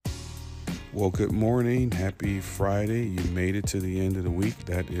Well, good morning. Happy Friday. You made it to the end of the week.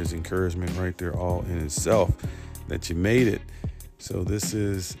 That is encouragement right there, all in itself, that you made it. So this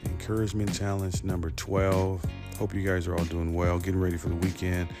is encouragement challenge number 12. Hope you guys are all doing well, getting ready for the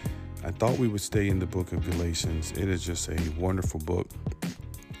weekend. I thought we would stay in the book of Galatians. It is just a wonderful book.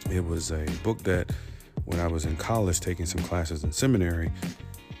 It was a book that when I was in college taking some classes in seminary,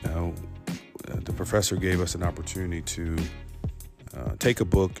 the professor gave us an opportunity to take a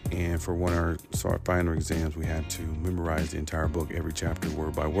book, and for one of our final exams, we had to memorize the entire book, every chapter,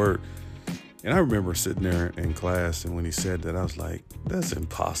 word by word. And I remember sitting there in class, and when he said that, I was like, that's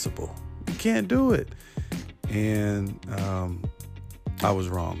impossible. You can't do it. And I was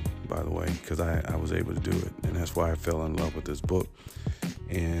wrong, by the way, because I was able to do it. And that's why I fell in love with this book.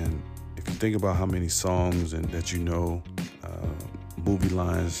 And if you think about how many songs and that you know, movie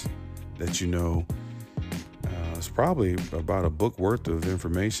lines that you know, it's probably about a book worth of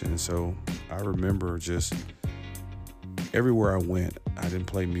information. So I remember just everywhere I went, I didn't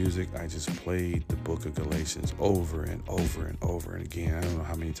play music. I just played the book of Galatians over and over and over and again. I don't know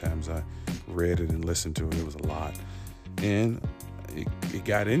how many times I read it and listened to it. It was a lot. And it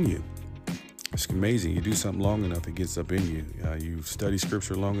got in you. It's amazing. You do something long enough, it gets up in you. You study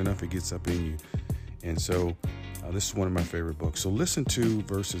scripture long enough, it gets up in you. And so this is one of my favorite books. So listen to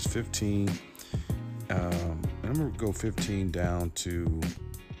verses 15. And I'm going to go 15 down to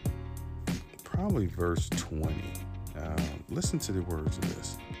probably verse 20. Listen to the words of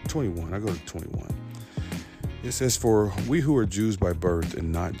this. 21. I go to 21. It says, "For we who are Jews by birth and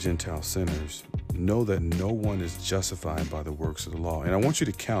not Gentile sinners know that no one is justified by the works of the law." And I want you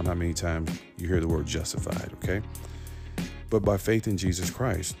to count how many times you hear the word justified, okay? "But by faith in Jesus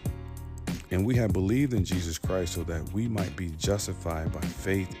Christ. And we have believed in Jesus Christ so that we might be justified by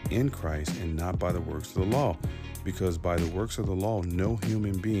faith in Christ and not by the works of the law. Because by the works of the law, no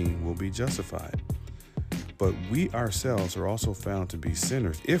human being will be justified. But we ourselves are also found to be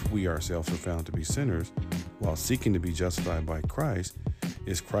sinners. If we ourselves are found to be sinners while seeking to be justified by Christ,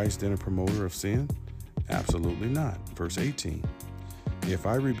 is Christ then a promoter of sin? Absolutely not." Verse 18. "If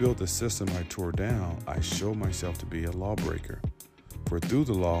I rebuild the system I tore down, I show myself to be a lawbreaker. For through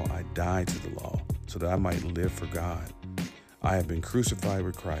the law I died to the law, so that I might live for God. I have been crucified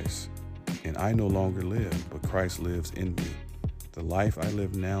with Christ, and I no longer live, but Christ lives in me. The life I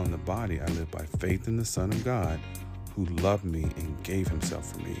live now in the body, I live by faith in the Son of God, who loved me and gave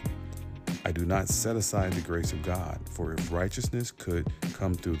himself for me. I do not set aside the grace of God, for if righteousness could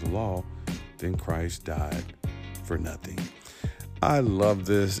come through the law, then Christ died for nothing." I love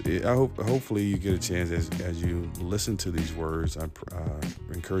this. Hopefully you get a chance as you listen to these words. I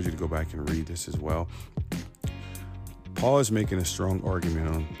encourage you to go back and read this as well. Paul is making a strong argument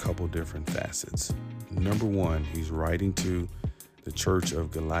on a couple different facets. Number one, he's writing to the church of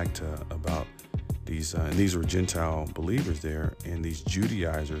Galatia about these, and these were Gentile believers there, and these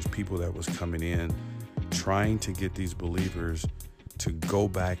Judaizers, people that was coming in, trying to get these believers to go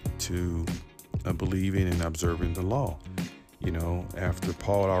back to believing and observing the law. You know, after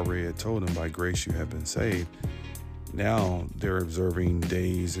Paul already had told them, by grace you have been saved, now they're observing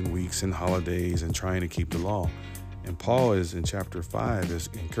days and weeks and holidays and trying to keep the law. And Paul is in chapter 5 is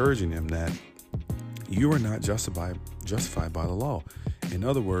encouraging them that you are not justified by the law. In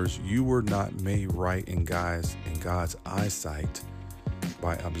other words, you were not made right in God's eyesight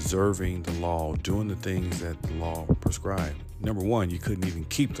by observing the law, doing the things that the law prescribed. Number one, you couldn't even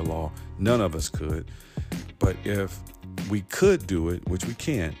keep the law. None of us could. But if we could do it, which we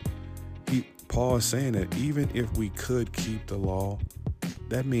can't, Paul is saying that even if we could keep the law,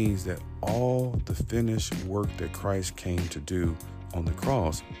 that means that all the finished work that Christ came to do on the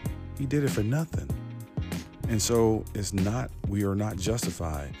cross, he did it for nothing. And so we are not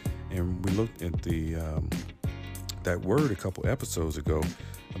justified. And we looked at that word a couple episodes ago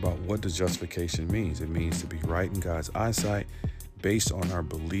about what does justification means. It means to be right in God's eyesight based on our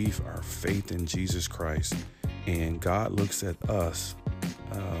belief, our faith in Jesus Christ. And God looks at us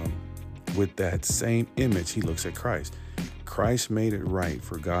with that same image he looks at Christ. Christ made it right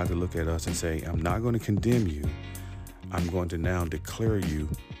for God to look at us and say, I'm not going to condemn you. I'm going to now declare you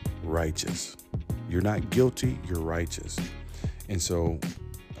righteous. You're not guilty, you're righteous. And so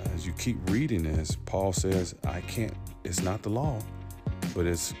as you keep reading this, Paul says, it's not the law, but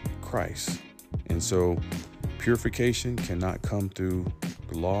it's Christ. And so purification cannot come through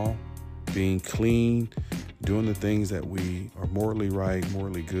the law, being clean, doing the things that we are morally right,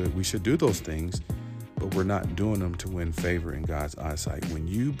 morally good. We should do those things, but we're not doing them to win favor in God's eyesight. When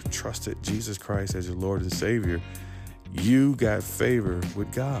you trusted Jesus Christ as your Lord and Savior, you got favor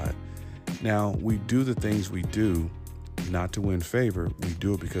with God. Now, we do the things we do not to win favor. We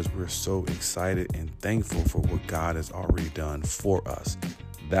do it because we're so excited and thankful for what God has already done for us.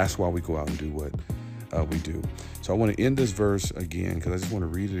 That's why we go out and do what we do. So I want to end this verse again because I just want to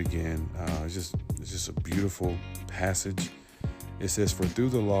read it again. It's just a beautiful passage. It says, "For through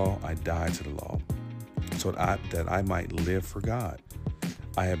the law I died to the law, so that I might live for God.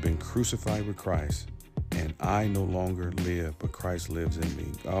 I have been crucified with Christ, and I no longer live, but Christ lives in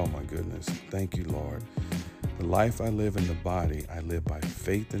me." Oh my goodness. Thank you, Lord. "The life I live in the body, I live by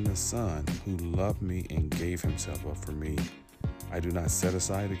faith in the Son who loved me and gave himself up for me. I do not set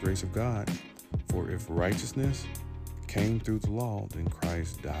aside the grace of God, for if righteousness came through the law, then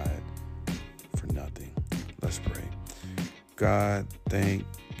Christ died for nothing." Let's pray. God, thank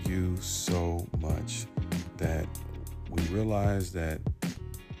you so much that we realize that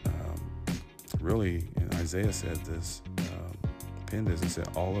really, and Isaiah said this, penned this, and said,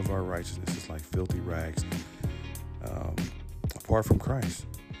 all of our righteousness is like filthy rags apart from Christ.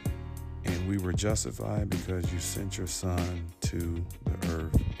 And we were justified because you sent your Son to the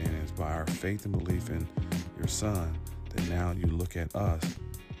earth, and it's by our faith and belief in your Son that now you look at us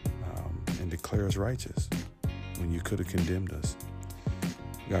and declare us righteous when you could have condemned us.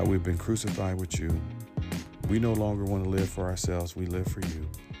 God, we've been crucified with you. We no longer want to live for ourselves. We live for you.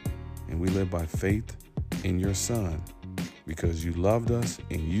 And we live by faith in your Son because you loved us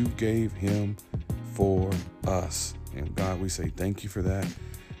and you gave him for us. And God, we say thank you for that.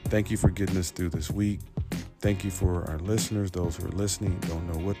 Thank you for getting us through this week. Thank you for our listeners, those who are listening, don't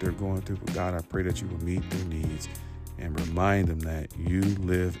know what they're going through. But God, I pray that you will meet their needs and remind them that you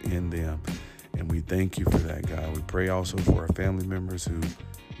live in them. And we thank you for that, God. We pray also for our family members who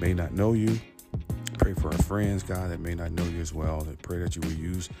may not know you. Pray for our friends, God, that may not know you as well. That pray that you will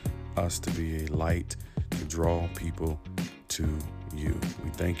use us to be a light to draw people to you. We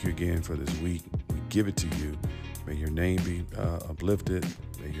thank you again for this week. We give it to you. May your name be uplifted.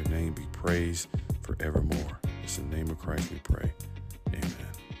 May your name be praised forevermore. It's in the name of Christ we pray.